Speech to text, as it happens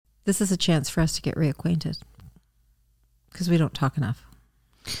This is a chance for us to get reacquainted because we don't talk enough.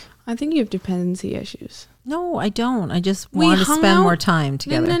 I think you have dependency issues. No, I don't. I just want to spend more time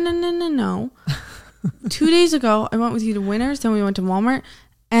together. No. 2 days ago, I went with you to Winners, then we went to Walmart,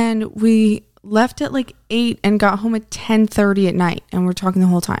 and we left at like 8 and got home at 10:30 at night, and we're talking the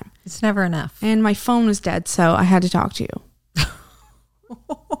whole time. It's never enough. And my phone was dead, so I had to talk to you.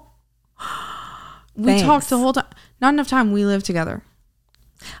 We talked the whole time. Not enough time. We live together.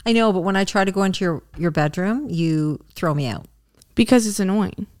 I know, but when I try to go into your bedroom, you throw me out. Because it's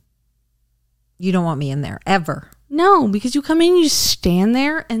annoying. You don't want me in there, ever. No, because you come in, you just stand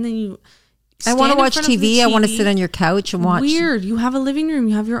there, and then you... I want to watch TV. I want to sit on your couch and watch. Weird. You have a living room.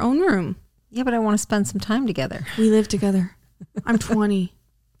 You have your own room. Yeah, but I want to spend some time together. We live together. I'm 20.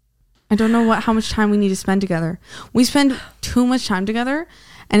 I don't know how much time we need to spend together. We spend too much time together,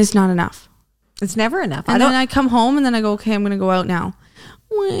 and it's not enough. It's never enough. And then I come home, and then I go, okay, I'm going to go out now.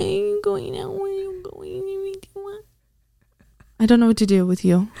 Why are you going out? Where are you going? I don't know what to do with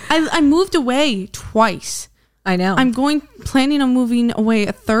you. I moved away twice. I know. I'm planning on moving away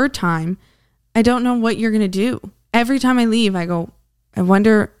a third time. I don't know what you're going to do. Every time I leave, I go, I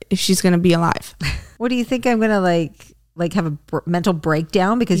wonder if she's going to be alive. What do you think? I'm going to like have a mental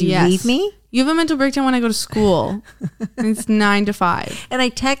breakdown because you leave me? You have a mental breakdown when I go to school. And it's 9 to 5. And I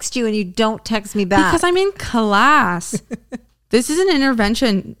text you and you don't text me back. Because I'm in class. This is an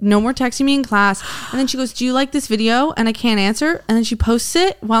intervention. No more texting me in class. And then she goes, do you like this video? And I can't answer. And then she posts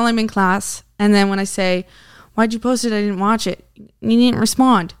it while I'm in class. And then when I say, why'd you post it? I didn't watch it. You didn't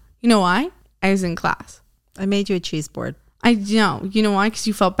respond. You know why? I was in class. I made you a cheese board. I know. You know why? Because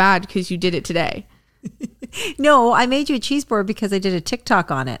you felt bad because you did it today. No, I made you a cheese board because I did a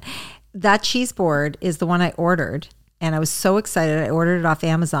TikTok on it. That cheese board is the one I ordered. And I was so excited. I ordered it off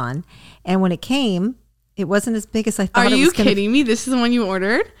Amazon. And when it came, it wasn't as big as I thought it was. Are you kidding me? This is the one you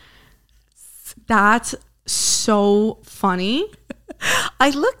ordered? That's so funny. I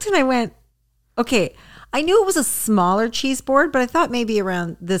looked and I went, okay, I knew it was a smaller cheese board, but I thought maybe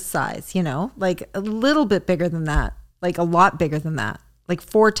around this size, like a little bit bigger than that, like a lot bigger than that, like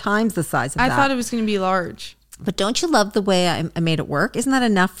 4 times the size of that. I thought it was going to be large. But don't you love the way I made it work? Isn't that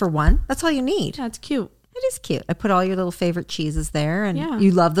enough for one? That's all you need. That's cute. It is cute. I put all your little favorite cheeses there, and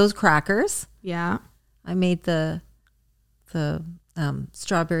you love those crackers. Yeah. I made the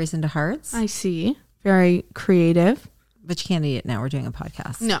strawberries into hearts. I see. Very creative. But you can't eat it now. We're doing a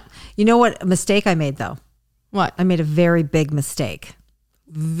podcast. No. You know what mistake I made, though? What? I made a very big mistake.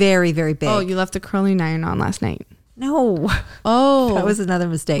 Very, very big. Oh, you left the curling iron on last night. No. Oh. That was another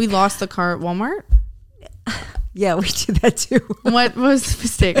mistake. We lost the car at Walmart? Yeah, we did that too. What was the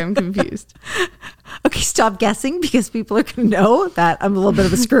mistake? I'm confused. Okay, stop guessing because people are going to know that I'm a little bit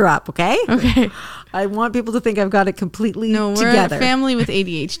of a screw up, okay? Okay. I want people to think I've got it completely together. No, we're a family with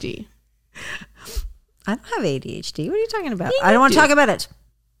ADHD. I don't have ADHD. What are you talking about? I don't want to talk about it.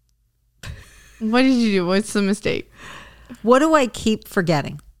 What did you do? What's the mistake? What do I keep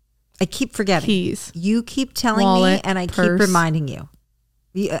forgetting? I keep forgetting. Keys. You keep telling me and I keep reminding you.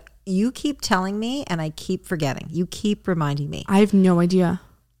 You keep telling me and I keep forgetting. You keep reminding me. I have no idea.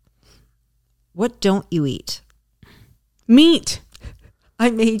 What don't you eat? Meat. I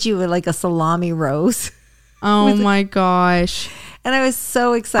made you like a salami roast. Oh my gosh. And I was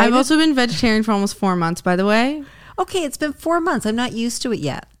so excited. I've also been vegetarian for almost 4 months, by the way. Okay, it's been 4 months. I'm not used to it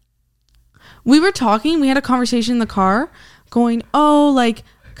yet. We were talking. We had a conversation in the car going,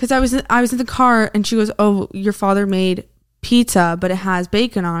 because I was in the car and she goes, oh, your father made pizza, but it has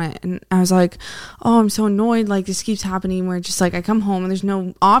bacon on it. And I was like, oh, I'm so annoyed. Like, this keeps happening where just like I come home and there's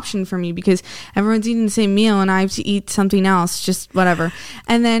no option for me because everyone's eating the same meal and I have to eat something else, just whatever.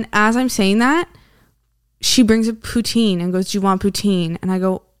 And then as I'm saying that, she brings up poutine and goes, do you want poutine? And I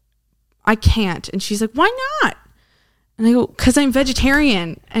go, I can't. And she's like, why not? And I go, because I'm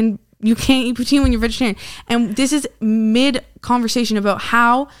vegetarian and you can't eat poutine when you're vegetarian. And this is mid conversation about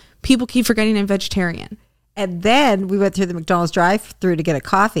how people keep forgetting I'm vegetarian. And then we went through the McDonald's drive-through to get a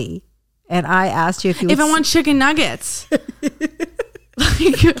coffee. And I asked you if I want chicken nuggets.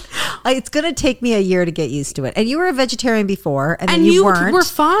 It's going to take me a year to get used to it. And you were a vegetarian before and then you weren't. Were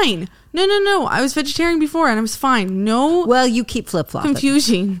fine. No. I was vegetarian before and I was fine. No. Well, you keep flip-flopping.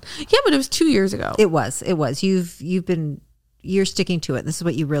 Confusing. Yeah, but it was 2 years ago. It was. You're sticking to it. This is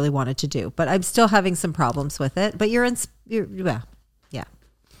what you really wanted to do. But I'm still having some problems with it. But yeah.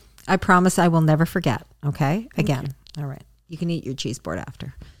 I promise I will never forget. Okay? Again. Okay. All right. You can eat your cheese board after.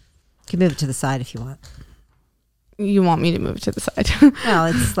 You can move it to the side if you want. You want me to move it to the side? Well,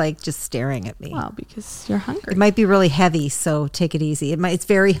 it's like just staring at me. Well, because you're hungry. It might be really heavy, so take it easy. It's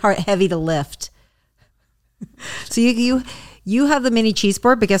very heavy to lift. So You have the mini cheese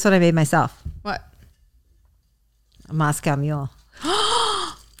board, but guess what I made myself? What? A Moscow Mule.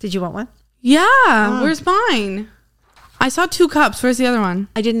 Did you want one? Yeah. Where's mine? I saw 2 cups. Where's the other one?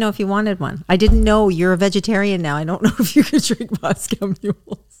 I didn't know if you wanted one. I didn't know you're a vegetarian now. I don't know if you could drink Moscow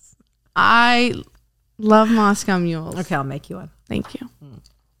Mules. I love Moscow Mules. Okay, I'll make you one. Thank you.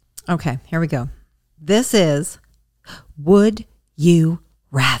 Okay, here we go. This is Would You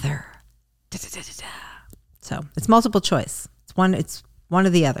Rather? Da-da-da-da-da. So it's multiple choice. It's one or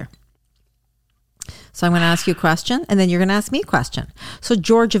the other. So I'm going to ask you a question, and then you're going to ask me a question. So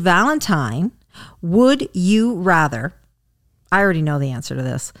Georgia Valentine, would you rather, I already know the answer to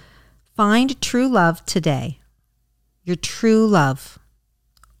this, find true love today, your true love,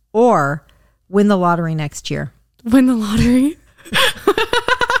 or win the lottery next year? Win the lottery?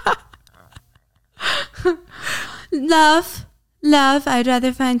 Love, I'd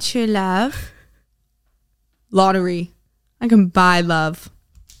rather find true love. Lottery. I can buy love.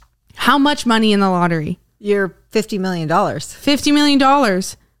 How much money in the lottery? You're $50 million. $50 million.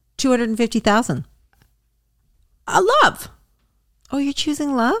 $250,000. Love. Oh, you're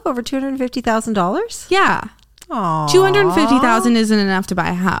choosing love over $250,000? Yeah. Aww. $250,000 isn't enough to buy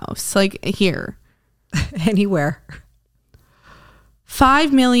a house. Like here. Anywhere.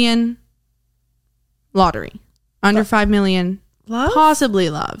 5 million lottery. Under 5 million. Love?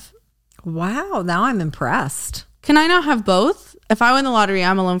 Possibly love. Wow. Now I'm impressed. Can I not have both? If I win the lottery,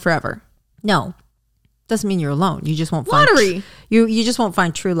 I'm alone forever. No. Doesn't mean you're alone. You just won't Lottery. find you just won't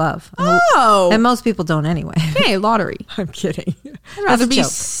find true love. Oh. And most people don't anyway. Hey, lottery. I'm kidding. I'd rather be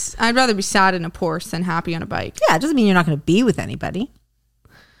sad in a Porsche than happy on a bike. Yeah, it doesn't mean you're not going to be with anybody.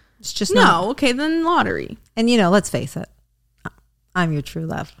 It's just not. Okay, then lottery. And let's face it. I'm your true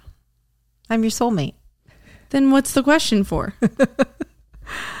love. I'm your soulmate. Then what's the question for?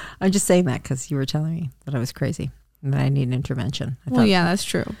 I'm just saying that because you were telling me that I was crazy and that I need an intervention. Well, yeah, that's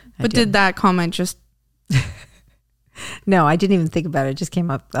true. But did that comment just... No, I didn't even think about it. It just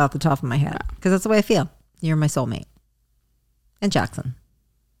came up out the top of my head because that's the way I feel. You're my soulmate. And Jackson.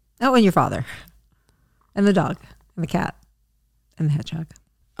 Oh, and your father. And the dog. And the cat. And the hedgehog.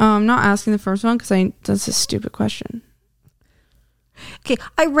 I'm not asking the first one because that's a stupid question. Okay,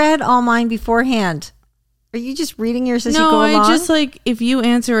 I read all mine beforehand. Are you just reading yours as you go along? No, I just if you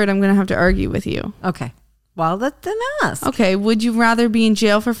answer it, I'm going to have to argue with you. Okay. Well, then ask. Okay, would you rather be in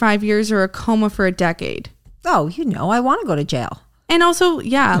jail for 5 years or a coma for a decade? Oh, I want to go to jail. And also,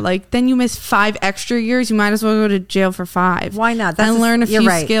 yeah, then you miss 5 extra years. You might as well go to jail for 5. Why not? And learn a few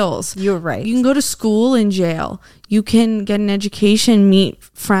skills. You're right. You can go to school in jail. You can get an education, meet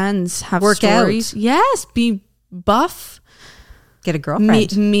friends, have Work stories. Out. Yes, be buff. Get a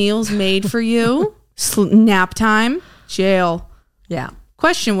girlfriend. Meals made for you. Nap time. Jail. Yeah.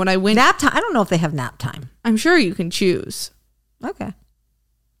 Question, would I win? Nap time? I don't know if they have nap time. I'm sure you can choose. Okay.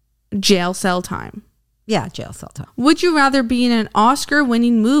 Jail cell time. Yeah, jail cell time. Would you rather be in an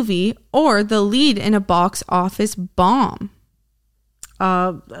Oscar-winning movie or the lead in a box office bomb?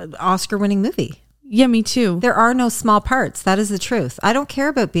 Oscar-winning movie. Yeah, me too. There are no small parts. That is the truth. I don't care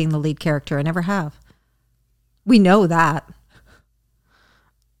about being the lead character. I never have. We know that.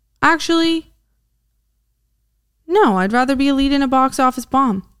 Actually, no. I'd rather be a lead in a box office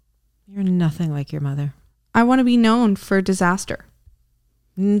bomb. You're nothing like your mother. I want to be known for disaster.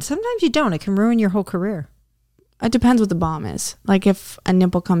 Sometimes you don't. It can ruin your whole career. It depends what the bomb is. Like if a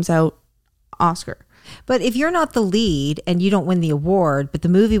nipple comes out, Oscar. But if you're not the lead and you don't win the award, but the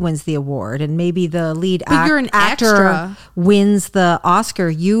movie wins the award and maybe the lead you're an actor extra. Wins the Oscar,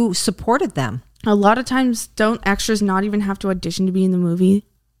 you supported them. A lot of times, don't extras not even have to audition to be in the movie?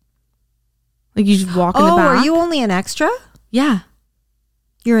 Like you just walk in the back. Oh, are you only an extra? Yeah.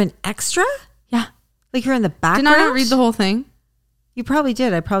 You're an extra? Yeah. Like you're in the background? Did I not read the whole thing? You probably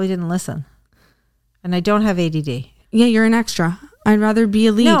did. I probably didn't listen. And I don't have ADD. Yeah, you're an extra. I'd rather be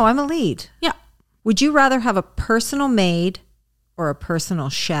a lead. No, I'm a lead. Yeah. Would you rather have a personal maid or a personal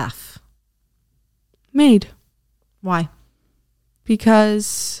chef? Maid. Why?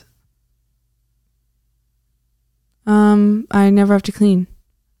 Because I never have to clean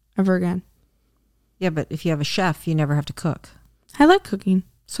ever again. Yeah, but if you have a chef, you never have to cook. I like cooking.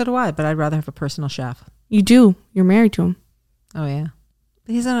 So do I, but I'd rather have a personal chef. You do. You're married to him. Oh, yeah.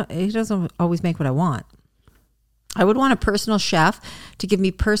 But he doesn't always make what I want. I would want a personal chef to give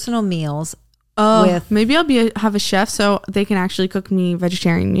me personal meals. Maybe I'll have a chef so they can actually cook me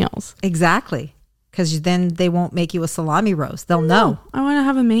vegetarian meals. Exactly. Because then they won't make you a salami roast. They'll know. I want to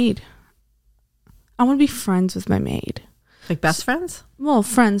have a maid. I want to be friends with my maid. Like best friends? Well,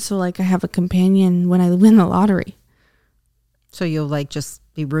 friends. So I have a companion when I win the lottery. So you'll just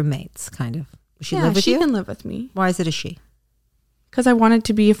be roommates, kind of. Will she live with she you? can live with me. Why is it a she? Because I wanted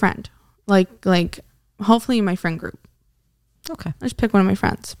to be a friend. Like hopefully in my friend group. Okay. I just pick one of my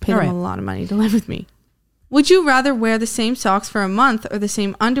friends. Pay All them right. a lot of money to live with me. Would you rather wear the same socks for a month or the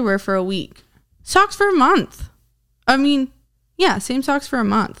same underwear for a week? Socks for a month. I mean, yeah, same socks for a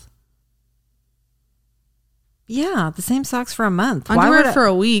month. Yeah, the same socks for a month. Underwear for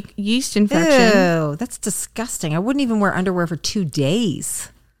a week, yeast infection. Ew, that's disgusting. I wouldn't even wear underwear for 2 days.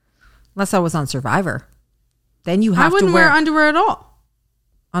 Unless I was on Survivor. Then you I have to wouldn't wear wear underwear at all.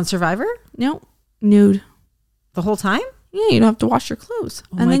 on Survivor No, nude. the whole time? Yeah, you don't have to wash your clothes.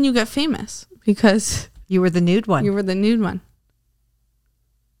 Oh and my- then you get famous because You were the nude one. you were the nude one.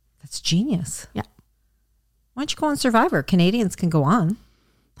 That's genius. Yeah. Why don't you go on Survivor? Canadians can go on.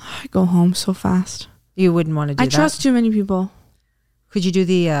 I go home so fast. You wouldn't want to do I that. trust too many people. Could you do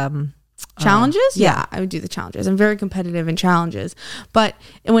the Challenges? yeah. I would do the challenges. I'm very competitive in challenges. But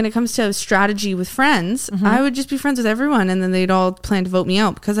when it comes to strategy with friends, I would just be friends with everyone and then they'd all plan to vote me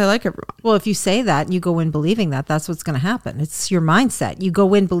out because I like everyone. Well, if you say that and you go in believing that, that's what's going to happen. It's your mindset. You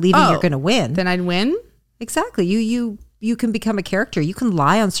go in believing Oh. you're going to win. Then I'd win. Exactly. You can become a character. You can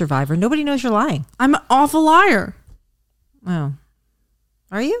lie on Survivor. Nobody knows you're lying. I'm an awful liar. Oh.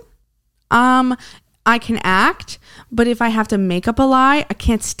 Are you? I can act, but if I have to make up a lie, I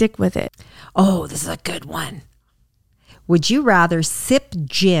can't stick with it. Oh, this is a good one. Would you rather sip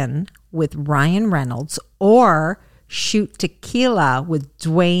gin with Ryan Reynolds or shoot tequila with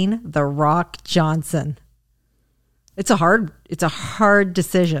Dwayne The Rock Johnson? It's a hard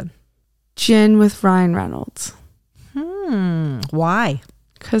decision. Gin with Ryan Reynolds. Why?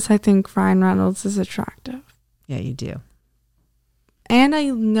 Because I think Ryan Reynolds is attractive. Yeah, you do. And I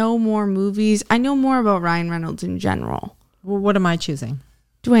know more movies. I know more about Ryan Reynolds in general. Well, what am I choosing?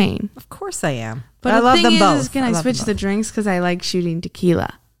 Dwayne. Of course I am. But I the love thing them is, both. can I love them switch the both. drinks because I like shooting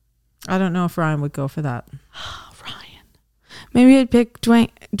tequila? I don't know if Ryan would go for that. Ryan. Maybe I'd pick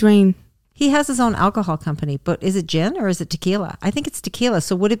Dwayne. He has his own alcohol company, but is it gin or is it tequila? I think it's tequila.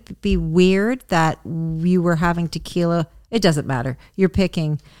 So would it be weird that you were having tequila? It doesn't matter. You're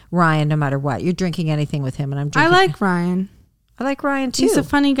picking Ryan no matter what. You're drinking anything with him, and I'm I drinking. like Ryan. I like Ryan too. He's a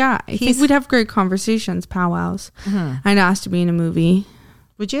funny guy. I think we'd have great conversations, powwows. I'd ask to be in a movie.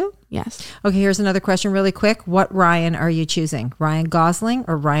 Would you? Yes. Okay, here's another question really quick. What Ryan are you choosing? Ryan Gosling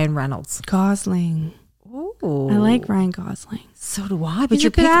or Ryan Reynolds? Gosling. Ooh. I like Ryan Gosling. So do I. But He's a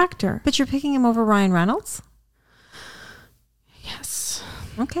good actor. But you're picking him over Ryan Reynolds? Yes.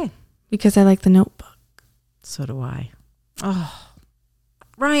 Okay. Because I like The Notebook. So do I. Oh.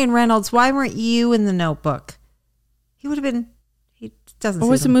 Ryan Reynolds, why weren't you in The Notebook? He would have been. He doesn't. What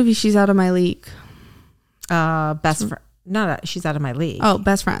was the movie? She's Out of My League. Best friend? No, she's out of my league. Oh,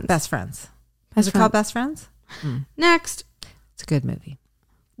 Best Friends. Best Friends. Best Is it called Friends. Best Friends? Next. It's a good movie.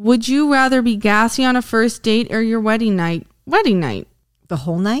 Would you rather be gassy on a first date or your wedding night? Wedding night. The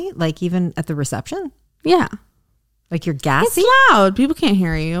whole night, like even at the reception, Yeah. like you're gassy, It's loud. People can't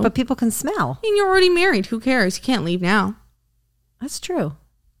hear you. but people can smell. And you're already married. Who cares? You can't leave now. That's true. On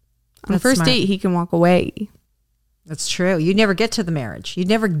the That's first smart. date, he can walk away. That's true. You never get to the marriage. You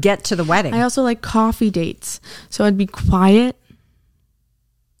never get to the wedding. I also like coffee dates. So I'd be quiet.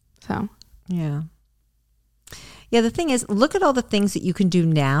 So Yeah. Yeah, the thing is, look at all the things that you can do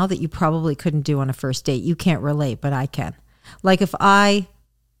now that you probably couldn't do on a first date. You can't relate, but I can. Like if I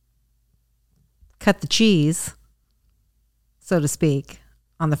cut the cheese, so to speak,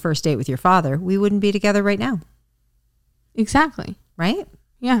 on the first date with your father, we wouldn't be together right now, exactly. right?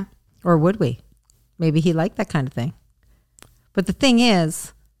 Yeah. Or would we? Maybe he liked that kind of thing. But the thing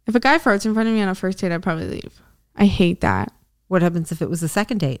is, If a guy farts in front of me on a first date, I'd probably leave. I hate that. what happens if it was a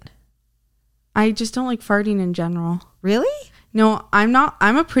second date? I just don't like farting in general. Really? No, I'm not.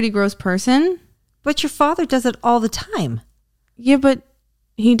 I'm a pretty gross person. But your father does it all the time. Yeah, but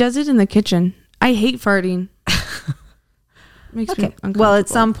he does it in the kitchen. I hate farting. Makes me Okay. uncomfortable. Well, at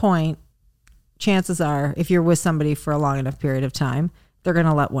some point, chances are, if you're with somebody for a long enough period of time, they're going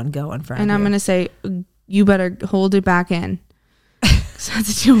to let one go in front And of I'm you. going to say, you better hold it back in. 'Cause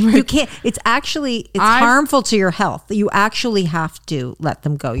that's a deal breaker. You can't. It's harmful to your health. You actually have to let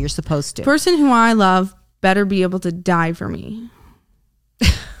them go. You're supposed to. Person who I love better be able to die for me.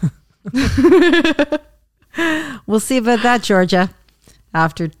 We'll see about that, Georgia.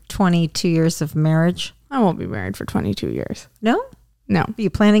 After 22 years of marriage. I won't be married for 22 years. No? No. Are you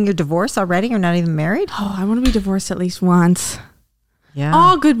planning your divorce already? You're not even married? Oh, I want to be divorced at least once. Yeah.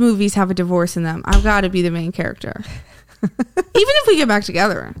 All good movies have a divorce in them. I've got to be the main character. Even if we get back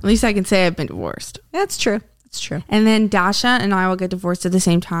together, at least I can say I've been divorced. That's true. That's true. And then Dasha and I will get divorced at the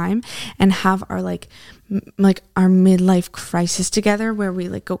same time and have our like our midlife crisis together where we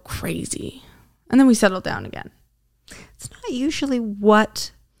like go crazy. And then we settle down again. It's not usually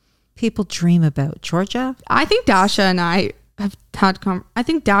what people dream about, Georgia. I think Dasha and I have had I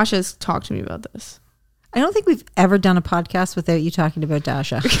think Dasha has talked to me about this. I don't think we've ever done a podcast without you talking about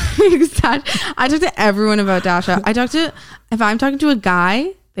Dasha. I talk to everyone about Dasha. If I'm talking to a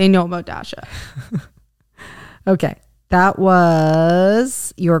guy, they know about Dasha. Okay. That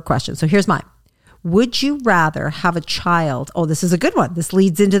was your question. So here's mine. Would you rather have a child? Oh, this is a good one. This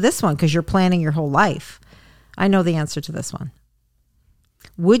leads into this one because you're planning your whole life. I know the answer to this one.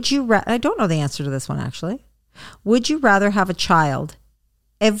 I don't know the answer to this one, actually. Would you rather have a child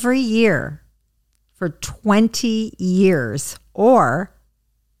every year for 20 years or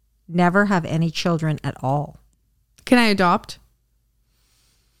never have any children at all? Can I adopt?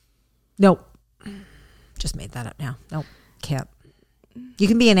 Nope. Just made that up now. Nope. Can't. You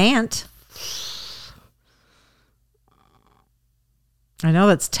can be an aunt. I know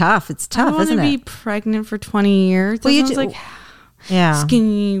that's tough. It's tough, isn't it? I want to be pregnant for 20 years. Well, you like yeah.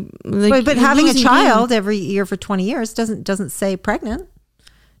 Skinny. Like, but having a child every year for 20 years doesn't say pregnant.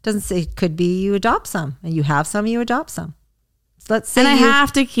 Doesn't say, could be you adopt some and you have some, you adopt some. So let's say I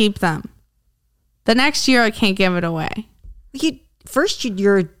have to keep them. The next year I can't give it away.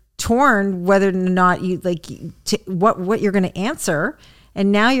 You're torn whether or not you what you're going to answer.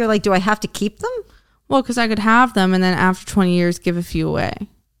 And now you're like, do I have to keep them? Well, because I could have them and then after 20 years give a few away.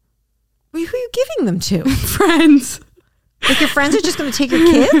 Who are you giving them to? Friends. Like your friends are just going to take your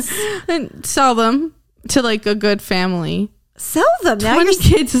kids? And sell them to like a good family. Sell them. Now 20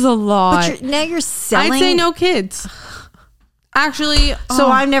 kids is a lot. But now you're selling. I'd say no kids. Actually. So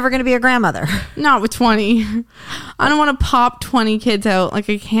I'm never going to be a grandmother. Not with 20. I don't want to pop 20 kids out. Like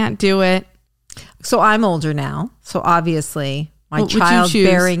I can't do it. So I'm older now. So obviously my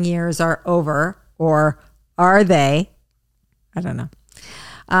childbearing years are over. Or are they? I don't know.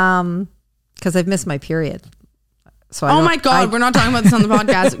 Because I've missed my period. So oh my God, we're not talking about this on the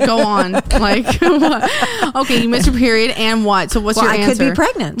podcast. Go on. Like, what? Okay, you missed your period and what? So what's your answer? I could be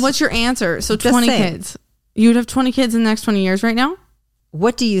pregnant. What's your answer? So 20 kids. You'd have 20 kids in the next 20 years right now?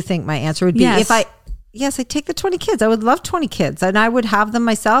 What do you think my answer would be? Yes, I take the 20 kids. I would love 20 kids and I would have them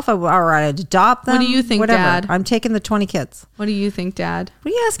myself or I'd adopt them. What do you think, Dad? I'm taking the 20 kids. What do you think, Dad?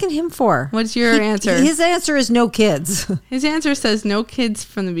 What are you asking him for? What's your answer? His answer is no kids. His answer says no kids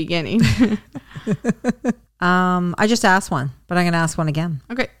from the beginning. I just asked one, but I'm going to ask one again.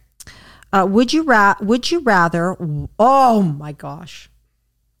 Okay. Would you rather, oh my gosh.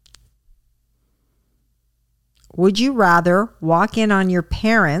 Would you rather walk in on your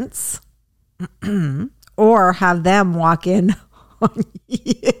parents or have them walk in on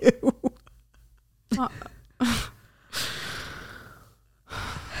you?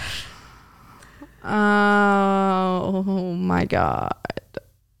 Oh my God.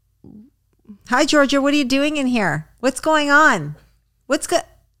 Hi, Georgia. What are you doing in here? What's going on? What's good?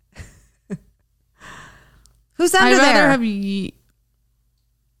 Who's under there?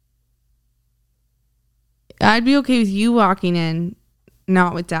 I'd be okay with you walking in,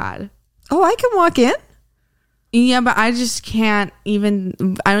 not with Dad. Oh, I can walk in? Yeah, but I just can't even,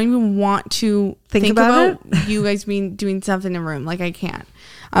 I don't even want to think about you guys doing something in the room. Like, I can't.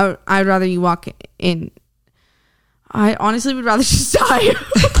 I'd rather you walk in. I honestly would rather just die.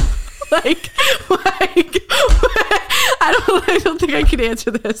 I don't think I could answer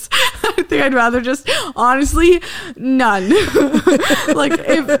this. I think I'd rather just, honestly, none. if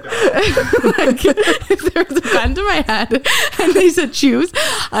there was a gun to my head and they said choose,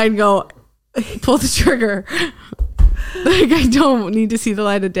 I'd go pull the trigger. Like, I don't need to see the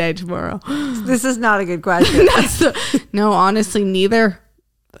light of day tomorrow. This is not a good question. No, honestly, neither.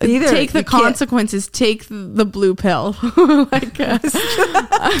 Take the consequences. Take the blue pill. I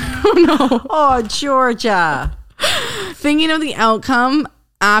don't know. Oh, Georgia. Thinking of the outcome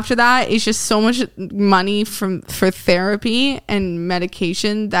after that is just so much money for therapy and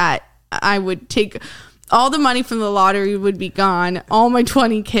medication that I would take. All the money from the lottery would be gone. All my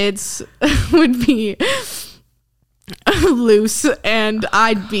 20 kids would be loose and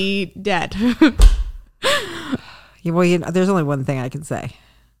I'd be dead. Well, there's only one thing I can say.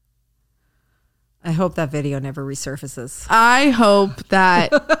 I hope that video never resurfaces. I hope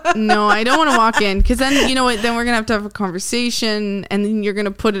that no, I don't want to walk in because then you know what? Then we're gonna have a conversation, and then you're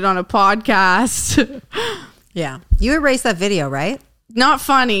gonna put it on a podcast. Yeah, you erased that video, right? Not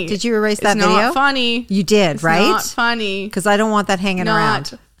funny. Did you erase that video? Not funny. You did, it's right? Not funny. Because I don't want that hanging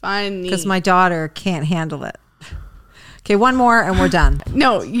around. Not funny. Because my daughter can't handle it. Okay, one more and we're done.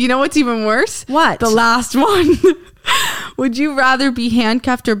 No, you know what's even worse? What? The last one. Would you rather be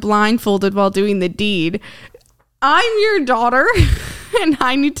handcuffed or blindfolded while doing the deed? I'm your daughter and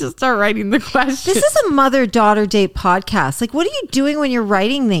I need to start writing the question. This is a mother-daughter date podcast. Like, what are you doing when you're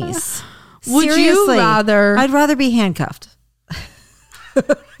writing these? Would you Seriously, rather? I'd rather be handcuffed.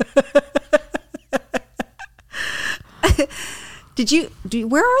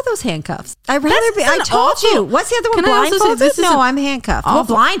 Where are those handcuffs? I'd rather be. I told you. What's the other one? Can I also say Blindfolded? this is No, a- I'm handcuffed. Well,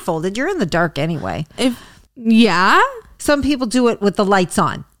 blindfolded. You're in the dark anyway. Yeah. Some people do it with the lights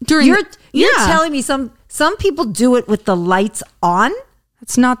on. During- you're yeah. telling me some people do it with the lights on?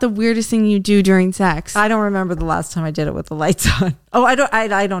 That's not the weirdest thing you do during sex. I don't remember the last time I did it with the lights on. Oh, I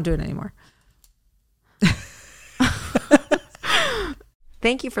don't do it anymore.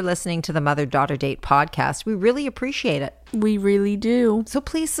 Thank you for listening to the Mother-Daughter Date podcast. We really appreciate it. We really do. So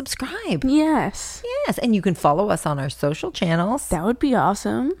please subscribe. Yes. Yes, and you can follow us on our social channels That would be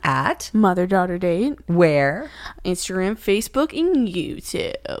awesome. at Mother-daughter date. where. Instagram, Facebook, and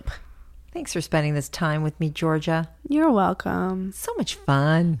YouTube. Thanks for spending this time with me, Georgia. You're welcome. So much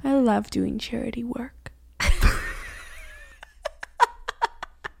fun. I love doing charity work.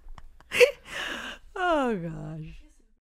 Oh, gosh.